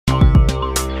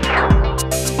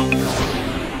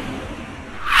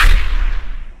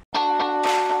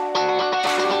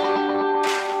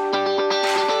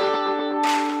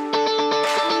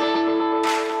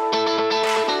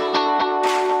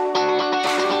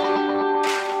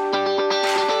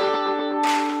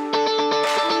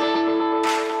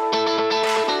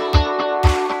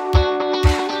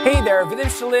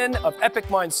Vadim Chiline of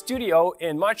EpicMind Studio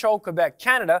in Montreal, Quebec,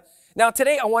 Canada. Now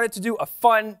today I wanted to do a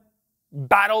fun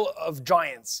battle of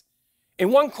giants. In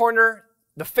one corner,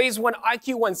 the Phase One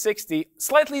IQ160,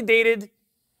 slightly dated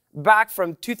back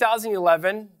from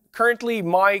 2011, currently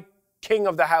my king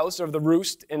of the house, or the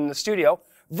roost in the studio,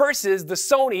 versus the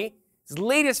Sony's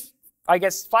latest, I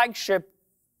guess, flagship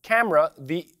camera,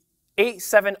 the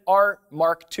A7rII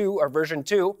Mark II, or version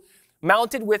 2,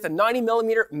 mounted with a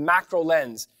 90mm macro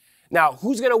lens. Now,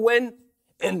 who's going to win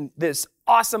in this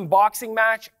awesome boxing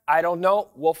match? I don't know.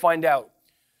 We'll find out.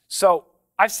 So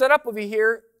I've set up over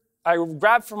here. I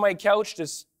grabbed from my couch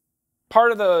this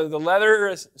part of the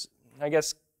leather, I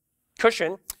guess,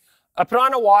 cushion. I put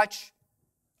on a watch.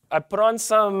 I put on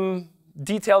some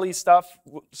detail-y stuff,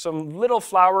 some little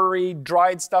flowery,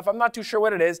 dried stuff. I'm not too sure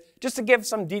what it is, just to give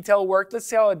some detail work. Let's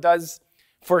see how it does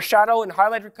for shadow and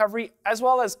highlight recovery, as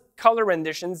well as color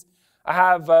renditions. I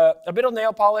have a bit of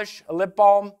nail polish, a lip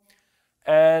balm,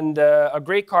 and a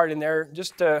gray card in there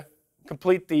just to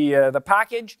complete the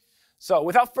package. So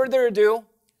without further ado,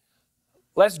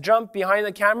 let's jump behind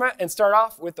the camera and start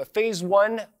off with the Phase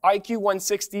One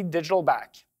IQ160 digital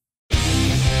back.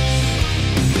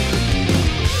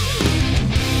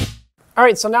 All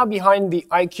right, so now behind the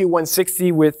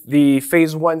IQ160 with the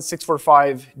Phase One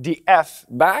 645DF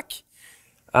back.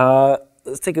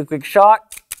 Let's take a quick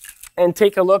shot and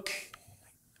take a look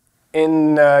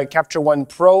in Capture One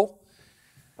Pro.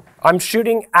 I'm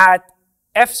shooting at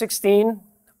f16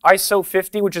 ISO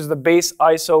 50, which is the base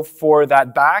ISO for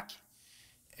that back.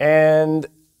 And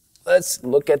let's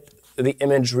look at the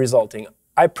image resulting.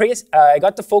 I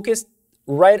got the focus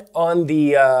right on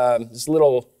the this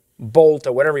little bolt,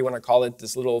 or whatever you want to call it,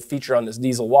 this little feature on this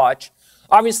diesel watch.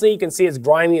 Obviously, you can see it's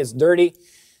grimy, it's dirty.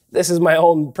 This is my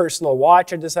own personal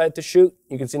watch I decided to shoot.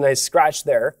 You can see a nice scratch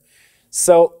there.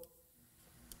 So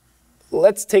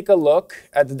let's take a look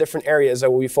at the different areas that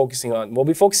we'll be focusing on. We'll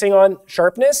be focusing on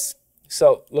sharpness.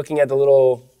 So looking at the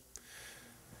little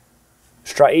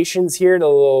striations here, the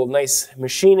little nice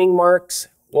machining marks.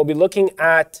 We'll be looking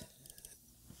at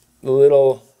the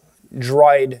little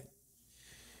dried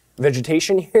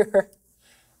vegetation here.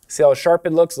 See how sharp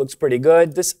it looks? Looks pretty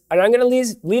good. And I'm going to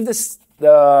leave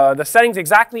the settings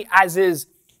exactly as is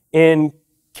in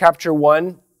Capture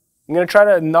One. I'm going to try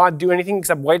to not do anything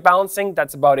except white balancing.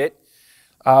 That's about it.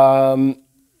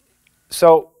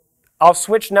 So I'll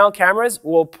switch now cameras.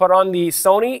 We'll put on the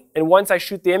Sony, and once I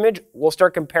shoot the image, we'll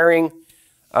start comparing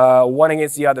one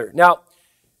against the other. Now,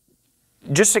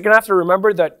 just you're going to have to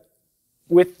remember that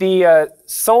with the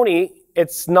Sony,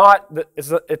 it's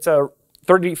a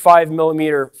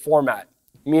 35mm format,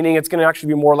 meaning it's going to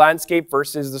actually be more landscape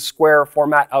versus the square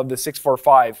format of the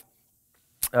 645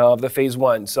 of the Phase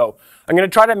One. So I'm going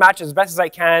to try to match as best as I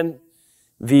can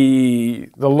the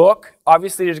look.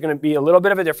 Obviously, there's going to be a little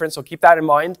bit of a difference, so keep that in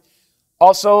mind.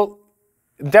 Also,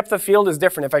 depth of field is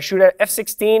different. If I shoot at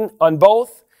f16 on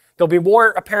both, there'll be more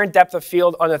apparent depth of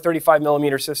field on the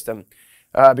 35mm system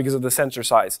because of the sensor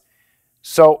size.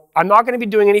 So I'm not going to be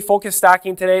doing any focus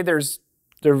stacking today. There's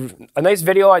a nice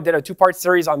video. I did a two-part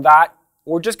series on that.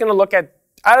 We're just going to look at,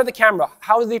 out of the camera,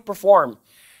 how do they perform?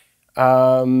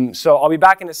 So I'll be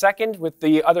back in a second with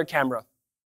the other camera.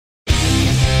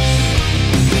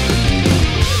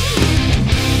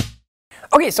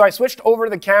 Okay, so I switched over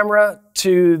the camera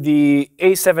to the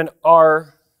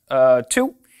A7rII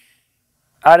 2.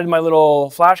 Added my little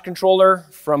flash controller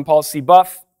from Policy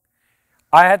Buff.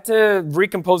 I had to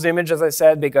recompose the image, as I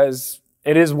said, because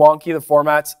it is wonky, the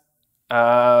formats.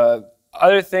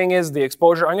 Other thing is the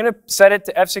exposure. I'm going to set it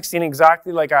to f16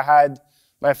 exactly like I had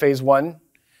my Phase One.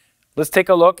 Let's take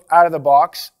a look out of the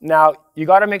box. Now, you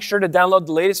got to make sure to download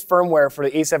the latest firmware for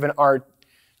the A7rII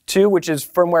 2, which is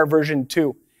firmware version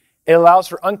 2. It allows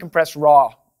for uncompressed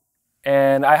RAW.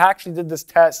 And I actually did this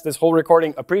test, this whole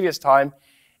recording, a previous time,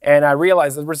 and I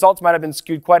realized the results might have been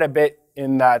skewed quite a bit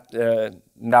in that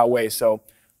way. So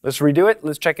let's redo it.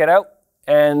 Let's check it out.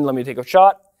 And let me take a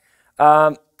shot.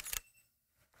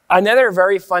 Another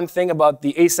very fun thing about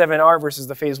the A7R versus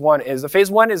the Phase One is the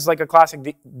Phase One is like a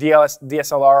classic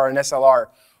DSLR or an SLR,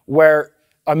 where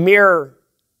a mirror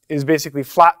is basically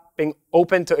flapping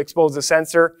open to expose the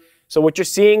sensor. So what you're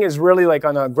seeing is really like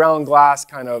on a ground glass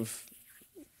kind of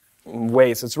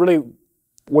way. So it's really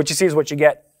what you see is what you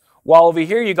get. While over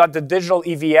here you got the digital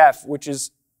EVF, which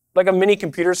is like a mini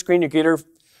computer screen. You can either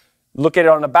look at it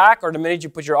on the back, or the minute you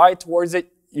put your eye towards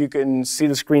it, you can see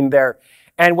the screen there.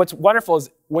 And what's wonderful is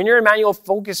when you're in manual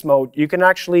focus mode, you can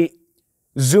actually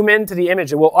zoom into the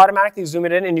image. It will automatically zoom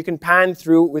it in, and you can pan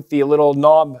through with the little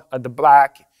knob at the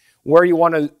back where you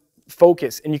want to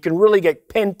focus. And you can really get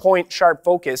pinpoint sharp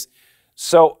focus.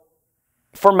 So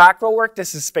For macro work,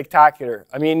 this is spectacular.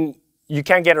 I mean, you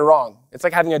can't get it wrong. It's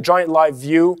like having a giant live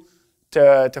view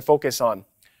to focus on.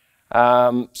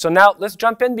 So now let's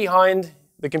jump in behind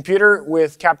the computer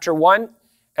with Capture One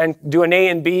and do an A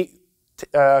and B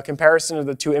comparison of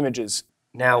the two images.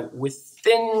 Now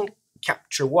within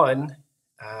Capture One,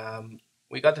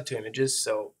 we got the two images.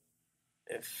 So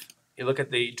if you look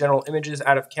at the general images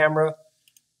out of camera,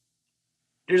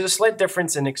 there's a slight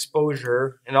difference in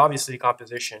exposure and obviously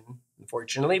composition,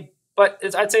 unfortunately, but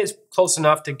I'd say it's close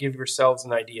enough to give yourselves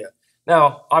an idea.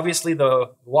 Now, obviously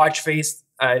the watch face,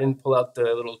 I didn't pull out the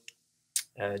little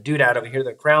doodad over here,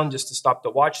 the crown, just to stop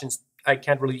the watch, since I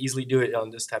can't really easily do it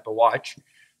on this type of watch.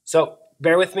 So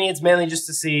bear with me, it's mainly just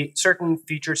to see certain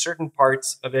features, certain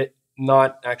parts of it,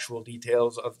 not actual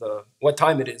details of what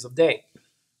time it is of day.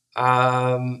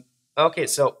 Okay,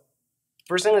 so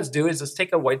first thing let's do is let's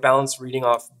take a white balance reading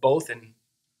off both, and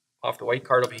off the white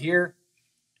card over here,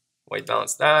 white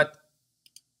balance that,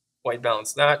 white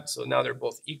balance that. So now they're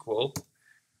both equal.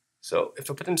 So if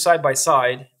I put them side by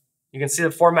side, you can see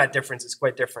the format difference is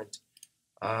quite different.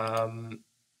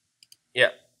 Yeah.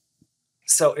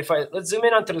 So if let's zoom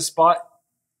in onto the spot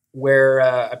where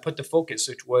I put the focus,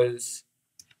 which was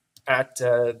at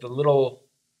the little,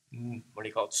 what do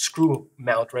you call it, screw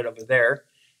mount right over there,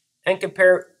 and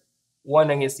compare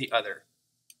one against the other.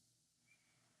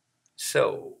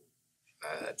 So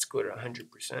let's go to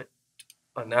 100%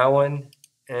 on that one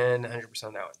and 100%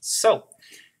 on that one. So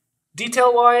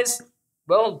detail-wise,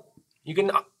 well, you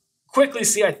can quickly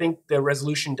see, I think, the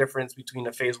resolution difference between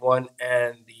the Phase One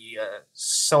and the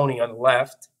Sony on the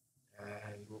left.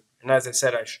 And as I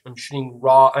said, I'm shooting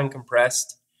raw,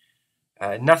 uncompressed.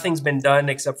 Nothing's been done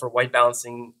except for white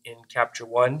balancing in Capture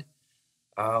One.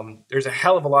 There's a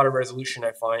hell of a lot of resolution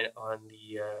I find on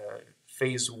the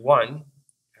Phase One,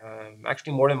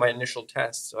 actually more than my initial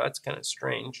test, so that's kind of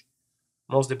strange.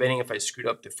 I'm almost debating if I screwed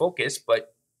up the focus,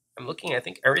 but I'm looking, I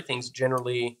think everything's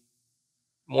generally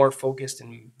more focused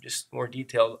and just more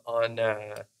detailed on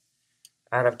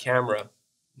out of camera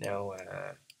now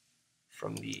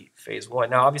from the Phase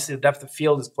One. Now obviously the depth of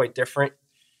field is quite different.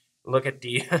 Look at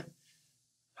the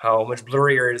how much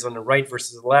blurrier it is on the right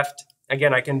versus the left.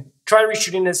 Again, I can try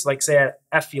reshooting this, like say at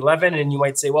f11, and you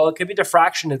might say, well, it could be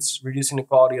diffraction that's reducing the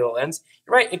quality of the lens.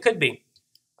 You're right, it could be.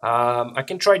 I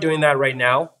can try doing that right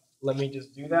now. Let me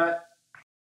just do that.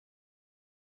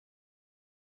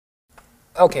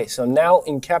 Okay, so now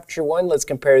in Capture One, let's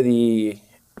compare the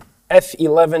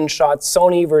f11 shot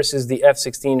Sony versus the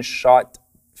f16 shot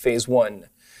Phase One.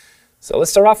 So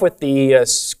let's start off with the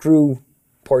screw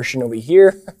portion over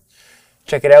here.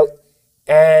 Check it out.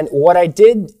 And what I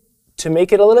did to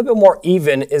make it a little bit more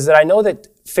even is that I know that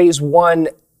Phase One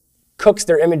cooks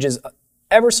their images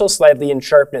ever so slightly in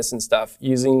sharpness and stuff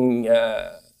using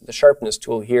the sharpness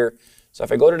tool here. So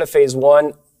if I go to the Phase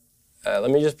One,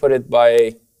 let me just put it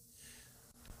by,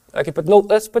 I could put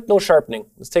let's put no sharpening.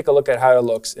 Let's take a look at how it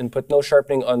looks and put no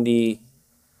sharpening on the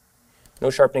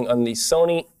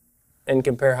Sony and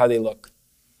compare how they look.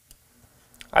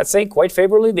 I'd say quite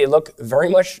favorably, they look very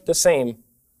much the same.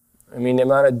 I mean, the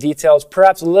amount of details,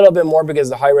 perhaps a little bit more because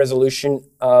of the high resolution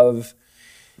of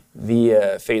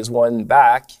the Phase One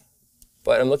back.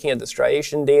 But I'm looking at the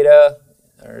striation data.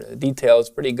 The detail is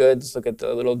pretty good. Let's look at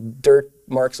the little dirt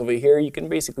marks over here. You can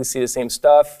basically see the same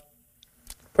stuff.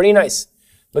 Pretty nice.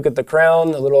 Look at the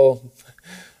crown, the little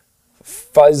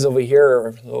fuzz over here, or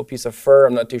a little piece of fur.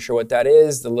 I'm not too sure what that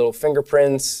is. The little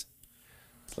fingerprints.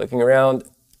 Looking around.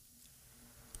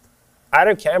 Out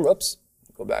of camera, oops.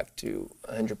 Go back to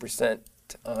 100%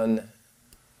 on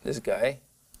this guy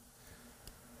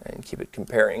and keep it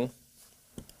comparing.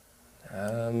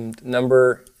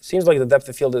 Number, seems like the depth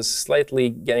of field is slightly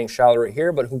getting shallower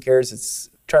here, but who cares? It's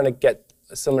trying to get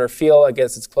a similar feel. I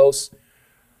guess it's close.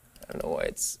 I don't know why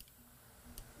it's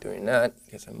doing that.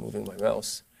 I guess I'm moving my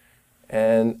mouse.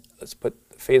 And let's put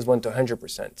Phase One to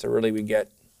 100%. So really we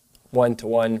get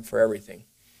 1-to-1 for everything.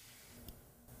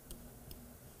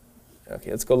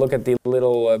 Okay, let's go look at the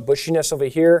little bushiness over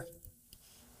here,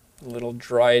 a little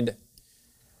dried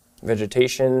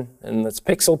vegetation, and let's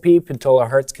pixel peep until our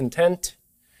heart's content.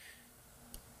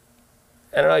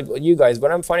 I don't know about you guys, but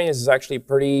I'm finding this is actually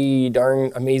pretty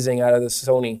darn amazing out of the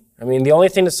Sony. I mean, the only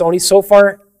thing the Sony so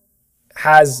far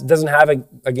doesn't have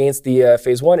against the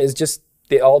Phase One is just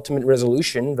the ultimate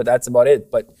resolution, but that's about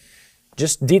it. But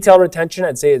just detail retention,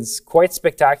 I'd say it's quite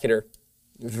spectacular.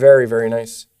 Very, very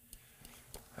nice.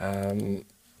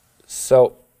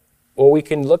 So what we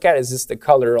can look at is just the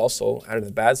color also out of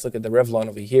the bat. Let's look at the Revlon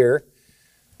over here.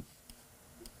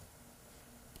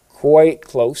 Quite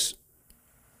close.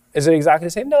 Is it exactly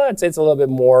the same? No, I'd say it's a little bit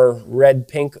more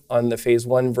red-pink on the Phase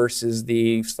 1 versus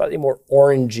the slightly more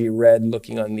orangey red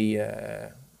looking on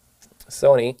the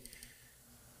Sony.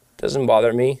 Doesn't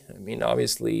bother me. I mean,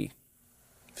 obviously,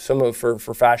 some of for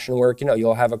fashion work, you know,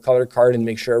 you'll have a color card and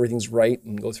make sure everything's right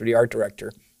and go through the art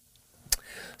director.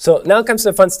 So now comes to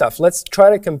the fun stuff. Let's try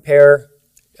to compare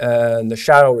the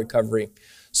shadow recovery.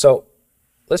 So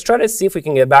let's try to see if we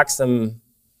can get back some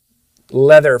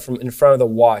leather from in front of the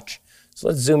watch. So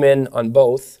let's zoom in on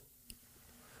both.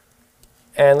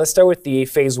 And let's start with the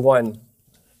Phase 1.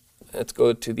 Let's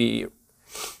go to the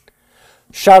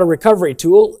shadow recovery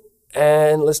tool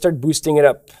and let's start boosting it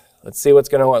up. Let's see what's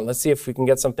going on. Let's see if we can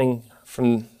get something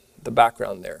from the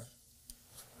background there.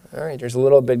 All right, there's a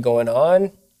little bit going on.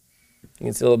 You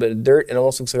can see a little bit of dirt. It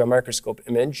almost looks like a microscope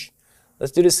image.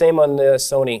 Let's do the same on the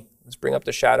Sony. Let's bring up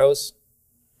the shadows.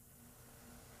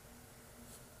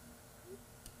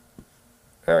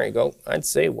 There you go. I'd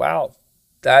say, wow,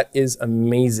 that is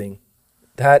amazing.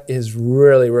 That is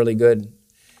really, really good.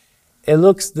 It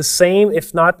looks the same,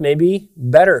 if not maybe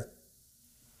better.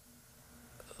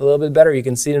 A little bit better. You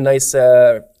can see the nice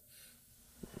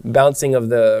bouncing of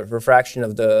the refraction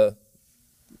of the,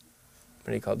 what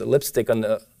do you call it, the lipstick on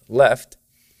the left.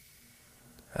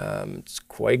 It's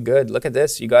quite good. Look at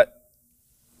this.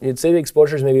 You'd say the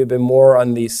exposure is maybe a bit more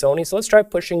on the Sony. So let's try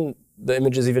pushing the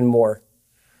images even more.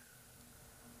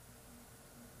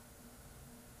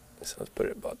 So let's put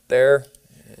it about there,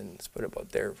 and let's put it about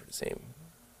there for the same.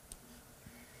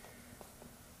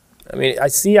 I mean, I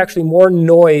see actually more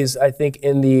noise, I think,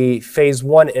 in the Phase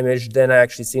 1 image than I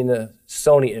actually see in the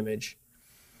Sony image.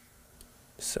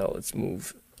 So let's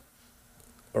move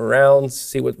around,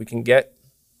 see what we can get.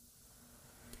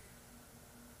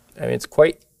 I mean, it's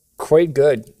quite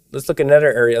good. Let's look at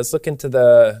another area. Let's look into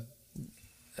the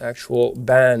actual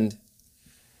band.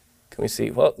 Can we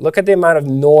see? Well, look at the amount of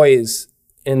noise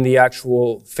in the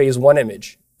actual Phase 1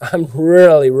 image. I'm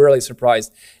really, really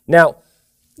surprised. Now,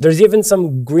 there's even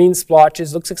some green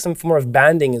splotches. Looks like some form of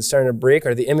banding is starting to break,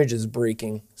 or the image is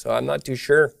breaking. So I'm not too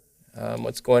sure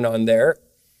what's going on there.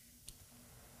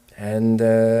 And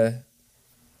yeah,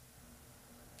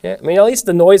 I mean, at least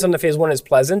the noise on the Phase 1 is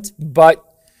pleasant, but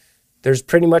there's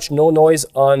pretty much no noise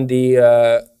on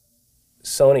the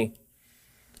Sony.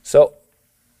 So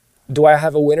do I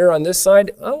have a winner on this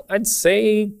side? Oh, I'd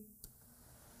say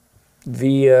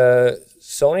the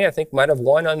Sony, I think, might have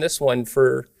won on this one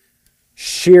for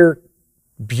sheer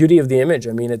beauty of the image.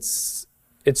 I mean, it's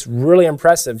really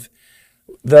impressive.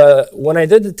 When I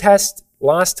did the test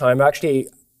last time, actually,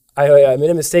 I made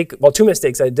a mistake. Well, two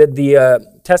mistakes. I did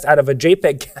the test out of a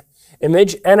JPEG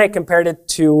image, and I compared it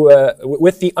to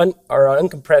with the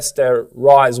uncompressed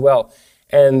RAW as well.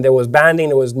 And there was banding,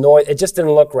 there was noise. It just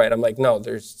didn't look right. I'm like, no,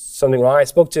 there's something wrong. I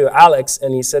spoke to Alex,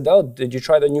 and he said, oh, did you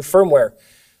try the new firmware?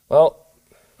 Well,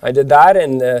 I did that,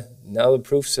 and now the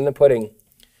proof's in the pudding.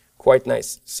 Quite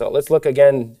nice. So let's look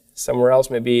again somewhere else,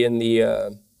 maybe in the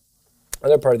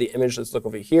other part of the image. Let's look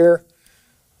over here.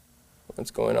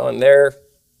 What's going on there?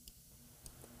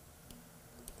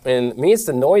 And me, it's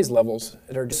the noise levels.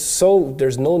 They're just so,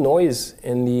 there's no noise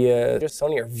in the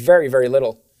Sony, are very, very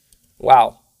little.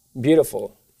 Wow,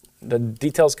 beautiful. The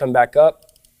details come back up.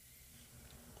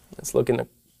 Let's look in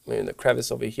the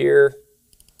crevice over here.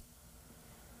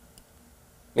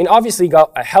 I mean, obviously, you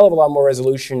got a hell of a lot more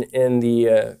resolution in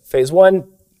the Phase 1,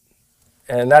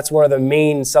 and that's one of the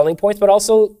main selling points, but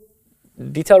also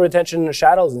detail retention and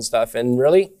shadows and stuff. And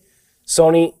really,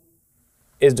 Sony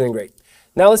is doing great.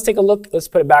 Now let's take a look. Let's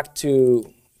put it back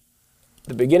to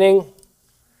the beginning.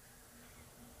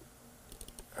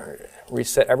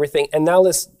 Reset everything. And now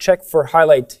let's check for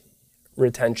highlight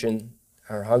retention,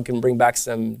 or how we can bring back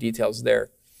some details there.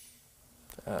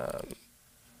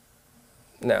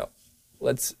 Now,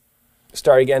 let's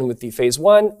start again with the Phase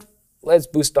 1. Let's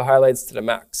boost the highlights to the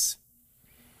max.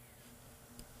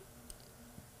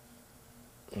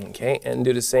 Okay, and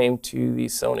do the same to the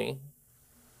Sony.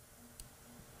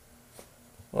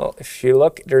 Well, if you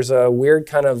look, there's a weird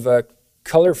kind of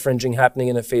color fringing happening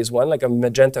in the Phase 1, like a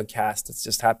magenta cast. It's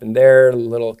just happened there, a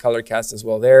little color cast as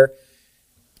well there.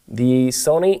 The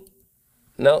Sony,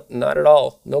 no, not at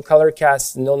all. No color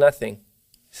cast, no nothing.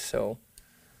 So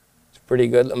it's pretty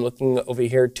good. I'm looking over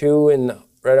here too, and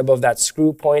right above that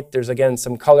screw point, there's again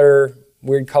some color,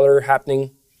 weird color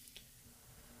happening.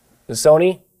 The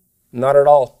Sony, not at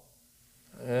all.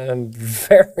 I'm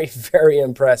very, very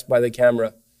impressed by the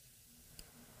camera.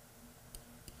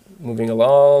 Moving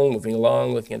along,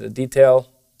 looking at the detail.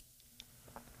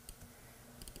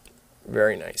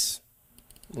 Very nice.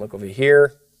 Look over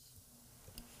here.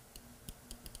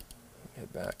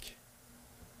 Get back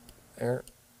there.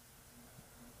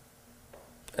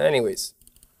 Anyways.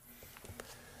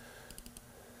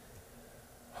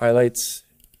 Highlights.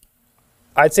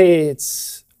 I'd say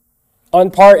it's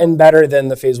on par and better than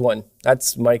the Phase One.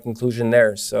 That's my conclusion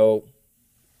there. So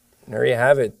there you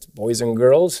have it, boys and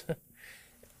girls.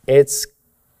 It's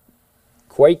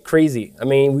quite crazy. I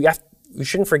mean, we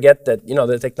shouldn't forget that, you know,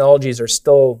 the technologies are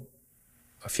still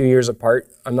a few years apart.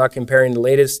 I'm not comparing the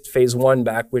latest Phase One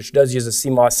back, which does use a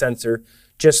CMOS sensor,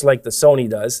 just like the Sony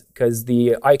does, because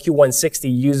the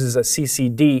IQ160 uses a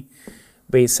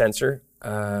CCD-based sensor.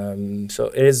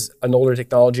 So it is an older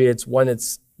technology. It's one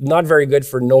that's not very good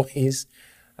for noise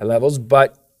levels,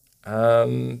 but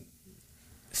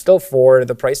still for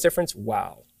the price difference,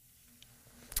 wow.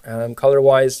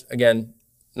 Color-wise, again,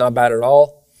 not bad at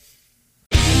all.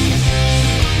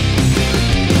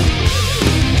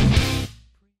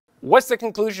 What's the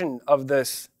conclusion of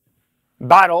this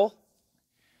battle?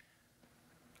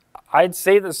 I'd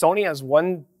say that Sony has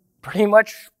won pretty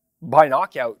much by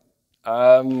knockout.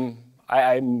 I'm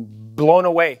blown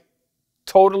away.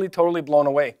 Totally blown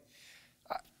away.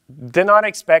 Did not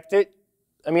expect it.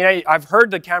 I mean, I've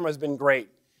heard the camera's been great,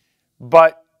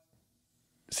 but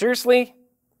seriously,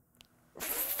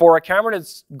 for a camera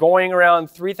that's going around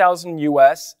 3,000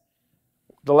 US,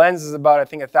 the lens is about, I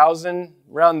think, 1,000,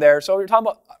 around there. So you're talking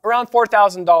about around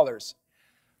 $4,000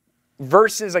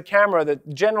 versus a camera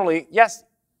that generally, yes,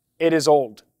 it is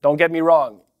old. Don't get me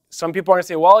wrong. Some people are going to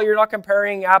say, well, you're not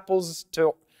comparing apples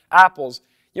to apples.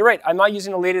 You're right. I'm not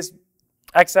using the latest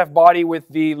XF body with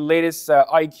the latest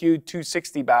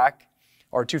IQ260 back,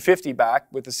 or 250 back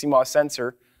with the CMOS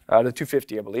sensor, the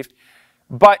 250, I believe.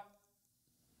 But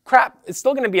crap, it's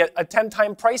still going to be a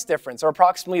 10-time price difference, or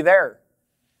approximately there.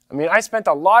 I mean, I spent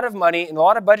a lot of money and a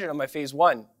lot of budget on my Phase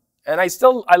One, and I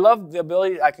love the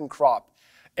ability I can crop.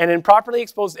 And in properly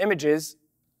exposed images,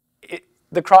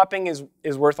 the cropping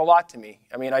is worth a lot to me.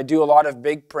 I mean, I do a lot of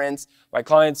big prints. My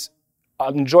clients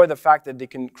enjoy the fact that they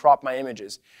can crop my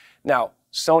images. Now,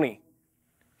 Sony,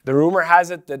 the rumor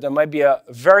has it that there might be a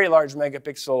very large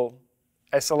megapixel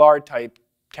SLR type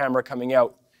camera coming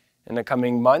out in the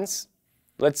coming months.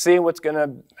 Let's see what's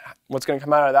gonna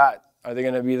come out of that. Are they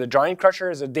gonna be the giant crusher?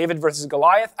 Is it David versus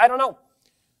Goliath? I don't know.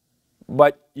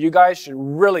 But you guys should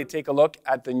really take a look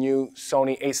at the new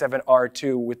Sony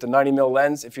A7rII with the 90mm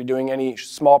lens if you're doing any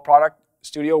small product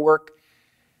studio work.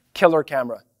 Killer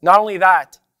camera. Not only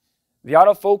that, the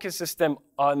autofocus system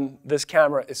on this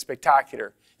camera is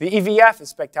spectacular. The EVF is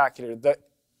spectacular. The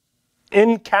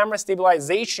in-camera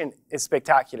stabilization is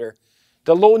spectacular.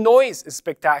 The low noise is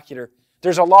spectacular.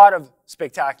 There's a lot of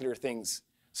spectacular things.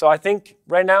 So I think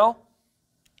right now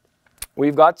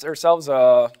we've got ourselves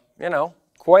a,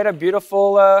 quite a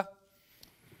beautiful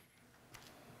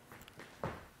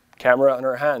camera on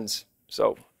our hands.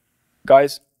 So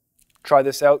guys, try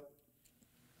this out.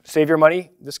 Save your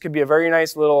money. This could be a very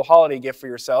nice little holiday gift for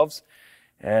yourselves.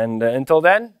 And until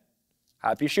then,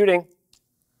 happy shooting.